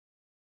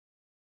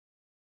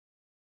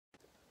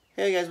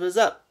Hey guys, what's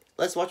up?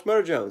 Let's watch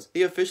Murder Drones,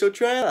 the official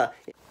trailer.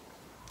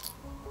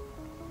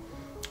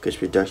 Kush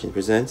Productions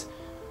presents.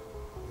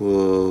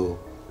 Whoa.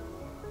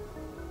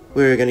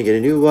 We're gonna get a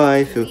new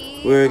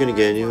waifu. We're gonna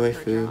get a new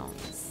waifu.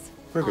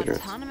 Murder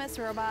drones. Autonomous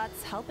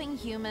robots helping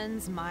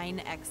humans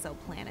mine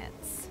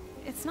exoplanets.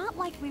 It's not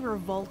like we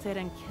revolted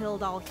and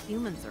killed all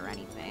humans or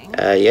anything.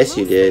 Yes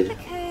you did.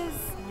 Because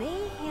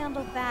they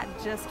handled that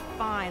just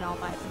fine all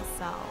by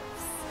themselves.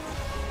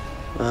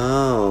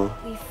 Oh.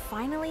 We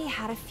finally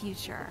had a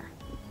future.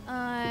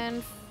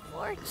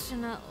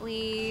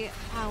 Unfortunately,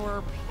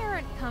 our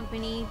parent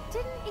company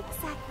didn't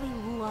exactly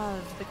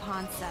love the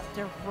concept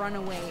of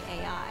runaway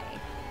AI.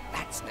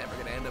 That's never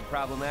gonna end up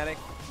problematic.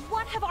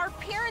 What have our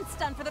parents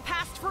done for the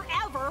past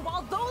forever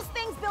while those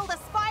things build a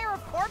spire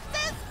of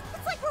corpses?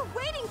 It's like we're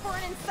waiting for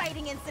an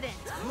inciting incident.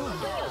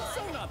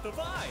 So not the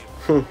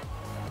vibe.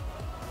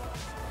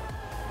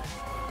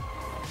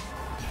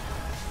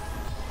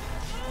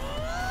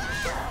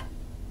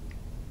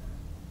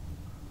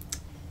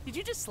 Did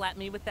you just slap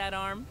me with that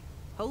arm?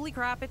 Holy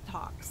crap, it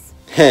talks.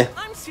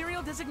 I'm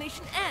Serial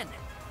Designation N.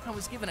 I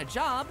was given a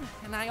job,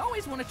 and I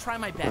always want to try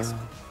my best.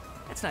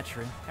 That's not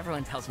true.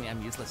 Everyone tells me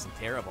I'm useless and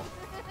terrible.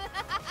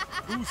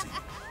 Uzi,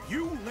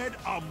 you led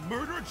a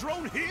murder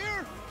drone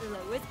here?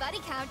 Lowest body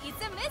count eats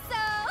a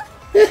missile.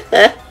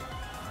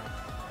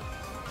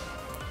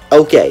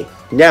 Okay,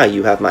 now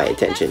you have my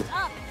attention.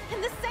 Up.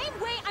 In the same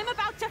way, I'm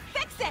about to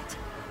fix it.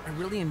 I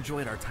really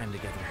enjoyed our time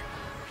together.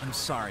 I'm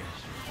sorry.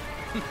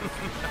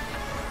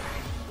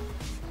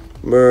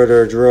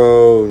 Murder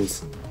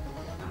Drones.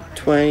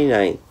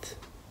 29th.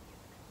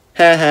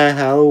 Haha,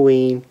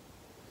 Halloween.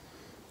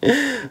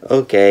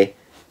 Okay.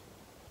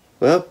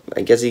 Well,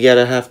 I guess you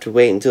gotta have to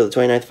wait until the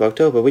 29th of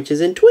October, which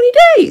is in 20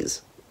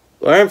 days!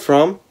 Where I'm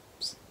from.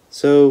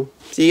 So,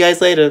 see you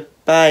guys later.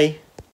 Bye.